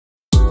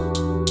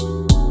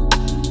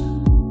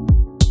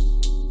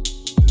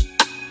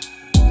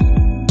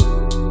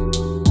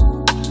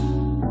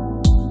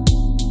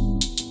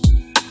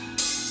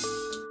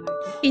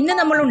ഇന്ന്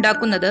നമ്മൾ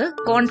ഉണ്ടാക്കുന്നത്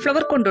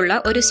കോൺഫ്ലവർ കൊണ്ടുള്ള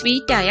ഒരു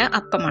സ്വീറ്റായ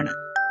അപ്പമാണ്.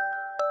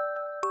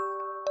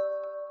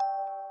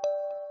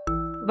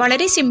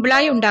 വളരെ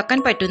സിമ്പിളായി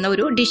ഉണ്ടാക്കാൻ പറ്റുന്ന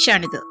ഒരു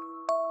ഡിഷാണിത്.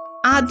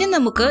 ആദ്യം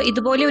നമുക്ക്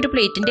ഇതുപോലെ ഒരു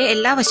പ്ലേറ്റിന്റെ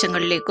എല്ലാ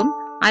വശങ്ങളിലേക്കും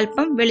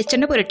അല്പം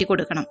വെളിച്ചെണ്ണ പുരട്ടി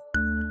കൊടുക്കണം.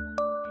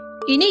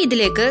 ഇനി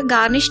ഇതിലേക്ക്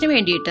ഗാർണിഷിന്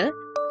വേണ്ടിയിട്ട്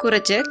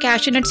കുറച്ച്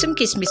കാഷ്യൂനട്ട്സും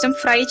കിസ്മിസും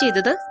ഫ്രൈ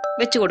ചെയ്തത്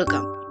വെച്ചു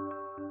കൊടുക്കാം.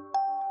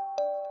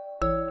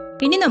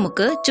 ഇനി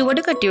നമുക്ക് ചുവട്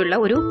കട്ടിയുള്ള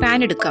ഒരു പാൻ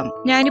എടുക്കാം.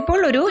 ഞാനിപ്പോൾ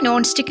ഒരു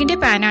നോൺ സ്റ്റിക്കിന്റെ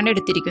പാനാണ്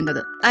എടുത്തിരിക്കുന്നത്.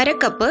 1/2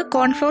 കപ്പ്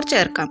കോൺഫ്ലോർ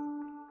ചേർക്കാം.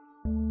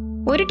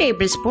 1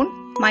 ടേബിൾ സ്പൂൺ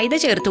മൈദ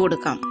ചേർത്ത്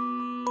കൊടുക്കാം.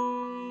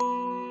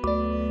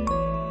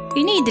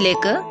 ഇനി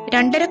ഇതിലേക്ക്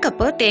 2.5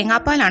 കപ്പ്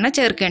തേങ്ങാപ്പാലാണ്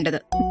ചേർക്കേണ്ടത്.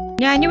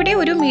 ഞാനിവിടെ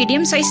ഒരു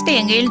മീഡിയം സൈസ്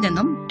തേങ്ങയിൽ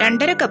നിന്നും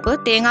 2.5 കപ്പ്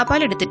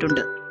തേങ്ങാപ്പാൽ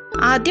എടുത്തിട്ടുണ്ട്.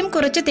 ആദ്യം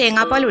കുറച്ച്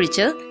തേങ്ങാപ്പാൽ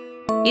ഒഴിച്ച്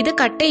ഇത്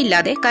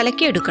കട്ടയില്ലാതെ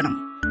കലക്കിയെടുക്കണം.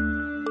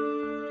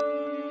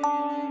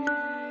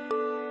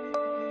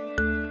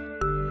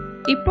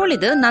 ഇപ്പോൾ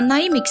ഇത്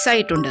നന്നായി മിക്സ്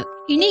ആയിട്ടുണ്ട്.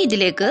 ഇനി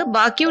ഇതിലേക്ക്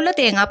ബാക്കിയുള്ള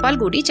തേങ്ങാപ്പാൽ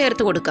കൂടി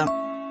ചേർത്ത് കൊടുക്കാം.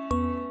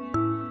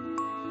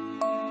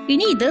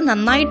 ഇനി ഇത്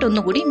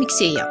നന്നായിട്ടൊന്നുകൂടി മിക്സ്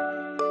ചെയ്യാം.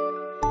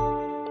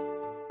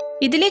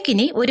 ഇതിലേക്ക്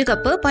ഇനി 1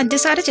 കപ്പ്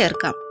പഞ്ചസാര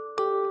ചേർക്കാം.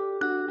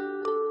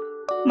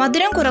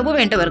 മധുരം കുറവ്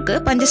വേണ്ടവർക്ക്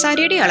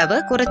പഞ്ചസാരയുടെ അളവ്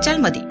കുറച്ചാൽ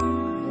മതി.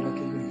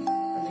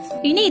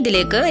 ഇനി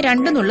ഇതിലേക്ക്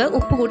 2 നുള്ള്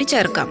ഉപ്പ് കൂടി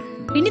ചേർക്കാം.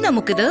 ഇനി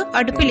നമുക്കിത്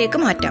അടുപ്പിലേക്ക്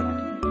മാറ്റാം.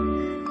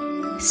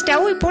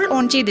 സ്റ്റൗ ഇപ്പോൾ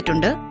ഓൺ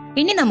ചെയ്തിട്ടുണ്ട്.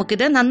 ഇനി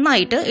നമുക്കിത്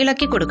നന്നായിട്ട്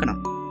ഇളക്കി കൊടുക്കണം.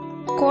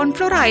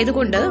 കോൺഫ്ലോർ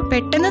ആയതുകൊണ്ട്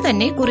പെട്ടെന്ന്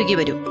തന്നെ കുറുകി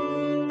വരും.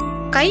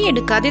 കൈ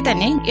എടുക്കാതെ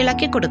തന്നെ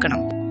ഇളക്കി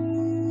കൊടുക്കണം.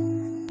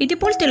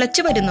 ഇതിപ്പോൾ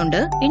തിളച്ചു വരുന്നുണ്ട്.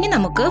 ഇനി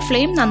നമുക്ക്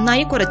ഫ്ലെയിം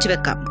നന്നായി കുറച്ചു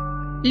വെക്കാം.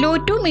 ലോ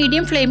ടു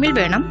മീഡിയം ഫ്ലെയിമിൽ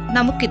വേണം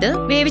നമുക്കിത്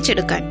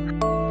വേവിച്ചെടുക്കാൻ.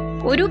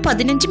 ഒരു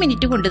 15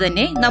 മിനിറ്റ് കൊണ്ട്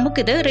തന്നെ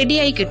നമുക്കിത്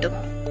റെഡിയായി കിട്ടും.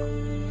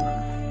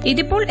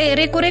 ഇതിപ്പോൾ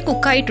ഏറെക്കുറെ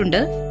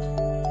കുക്കായിട്ടുണ്ട്.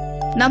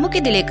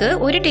 നമുക്കിതിലേക്ക്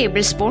 1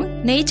 ടേബിൾ സ്പൂൺ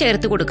നെയ്യ്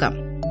ചേർത്ത് കൊടുക്കാം.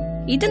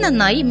 ഇത്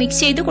നന്നായി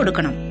മിക്സ് ചെയ്ത്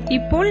കൊടുക്കണം.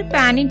 ഇപ്പോൾ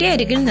പാനിന്റെ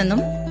അരികിൽ നിന്നും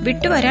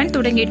വിട്ടുവരാൻ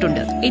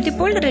തുടങ്ങിയിട്ടുണ്ട്.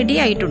 ഇതിപ്പോൾ റെഡി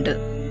ആയിട്ടുണ്ട്.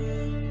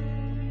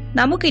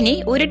 നമുക്കിനി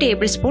 1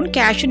 ടേബിൾ സ്പൂൺ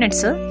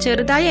കാഷ്യൂനട്ട്സ്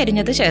ചെറുതായി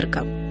അരിഞ്ഞത്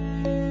ചേർക്കാം.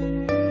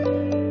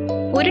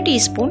 1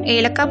 ടീസ്പൂൺ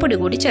ഏലക്കാപ്പൊടി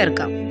കൂടി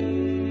ചേർക്കാം.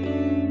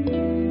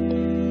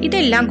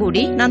 ഇതെല്ലാം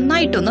കൂടി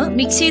നന്നായിട്ടൊന്ന്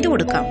മിക്സ് ചെയ്ത്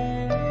കൊടുക്കാം.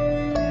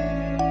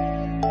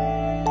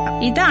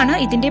 ഇതാണ്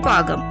ഇതിന്റെ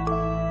പാകം.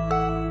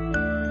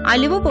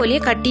 അലുവ പോലെ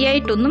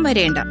കട്ടിയായിട്ടൊന്നും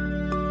വരേണ്ട.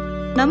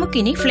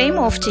 നമുക്കിനി ഫ്ലെയിം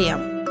ഓഫ്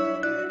ചെയ്യാം.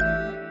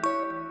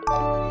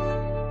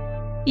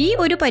 ഈ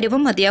ഒരു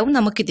പരുവം മതിയാവും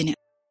നമുക്കിതിന്.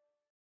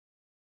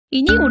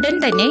 ഇനി ഉടൻ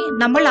തന്നെ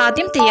നമ്മൾ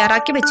ആദ്യം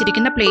തയ്യാറാക്കി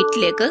വെച്ചിരിക്കുന്ന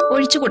പ്ലേറ്റിലേക്ക്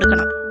ഒഴിച്ചു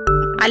കൊടുക്കണം.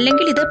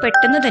 അല്ലെങ്കിൽ ഇത്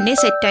പെട്ടെന്ന് തന്നെ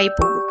സെറ്റായി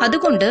പോകും.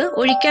 അതുകൊണ്ട്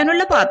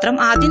ഒഴിക്കാനുള്ള പാത്രം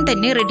ആദ്യം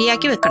തന്നെ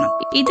റെഡിയാക്കി വെക്കണം.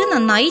 ഇത്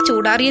നന്നായി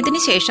ചൂടാറിയതിനു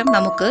ശേഷം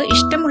നമുക്ക്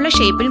ഇഷ്ടമുള്ള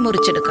ഷേപ്പിൽ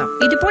മുറിച്ചെടുക്കാം.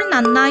 ഇതിപ്പോൾ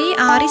നന്നായി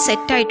ആറി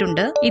സെറ്റ്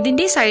ആയിട്ടുണ്ട്.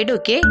 ഇതിന്റെ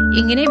സൈഡൊക്കെ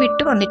ഇങ്ങനെ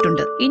വിട്ടു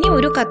വന്നിട്ടുണ്ട്. ഇനി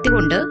ഒരു കത്തി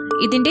കൊണ്ട്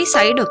ഇതിന്റെ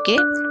സൈഡൊക്കെ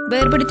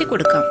വേർപെടുത്തി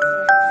കൊടുക്കാം.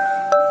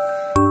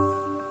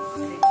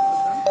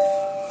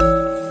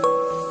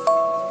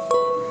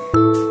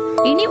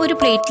 ഇനി ഒരു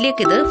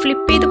പ്ലേറ്റിലേക്ക് ഇത്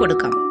ഫ്ലിപ്പ് ചെയ്ത്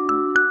കൊടുക്കാം.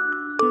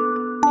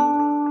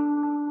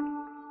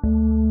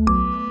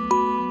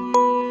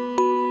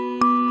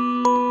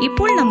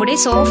 ഇപ്പോൾ നമ്മുടെ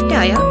സോഫ്റ്റ്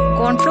ആയ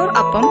കോൺഫ്ലോർ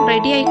അപ്പം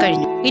റെഡിയായി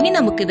കഴിഞ്ഞു. ഇനി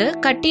നമുക്കിത്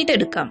കട്ട്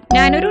ചെയ്തെടുക്കാം.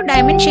 ഞാനൊരു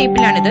ഡയമണ്ട്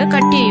ഷേപ്പിലാണിത്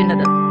കട്ട്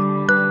ചെയ്യുന്നത്.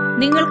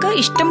 നിങ്ങൾക്ക്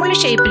ഇഷ്ടമുള്ള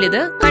ഷേപ്പിൽ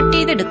ഇത് കട്ട്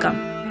ചെയ്തെടുക്കാം.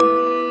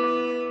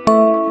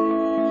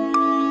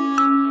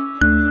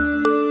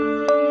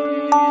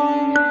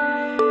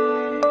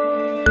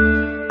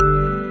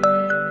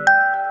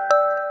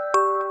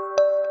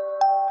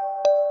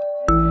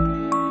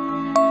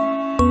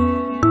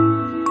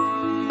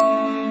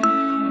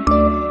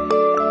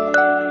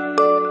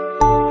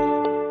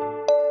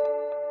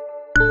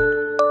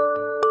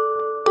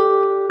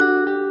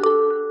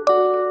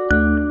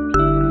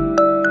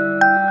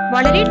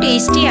 വളരെ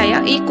ടേസ്റ്റിയായ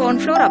ഈ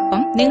കോൺഫ്ലോർ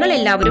അപ്പം നിങ്ങൾ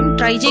എല്ലാവരും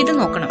ട്രൈ ചെയ്ത്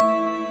നോക്കണം.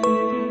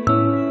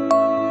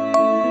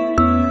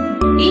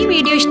 ഈ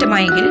വീഡിയോ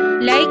ഇഷ്ടമായെങ്കിൽ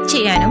ലൈക്ക്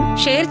ചെയ്യാനും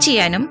ഷെയർ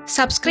ചെയ്യാനും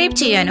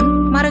സബ്സ്ക്രൈബ് ചെയ്യാനും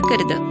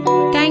മറക്കരുത്.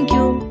 Thank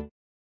you.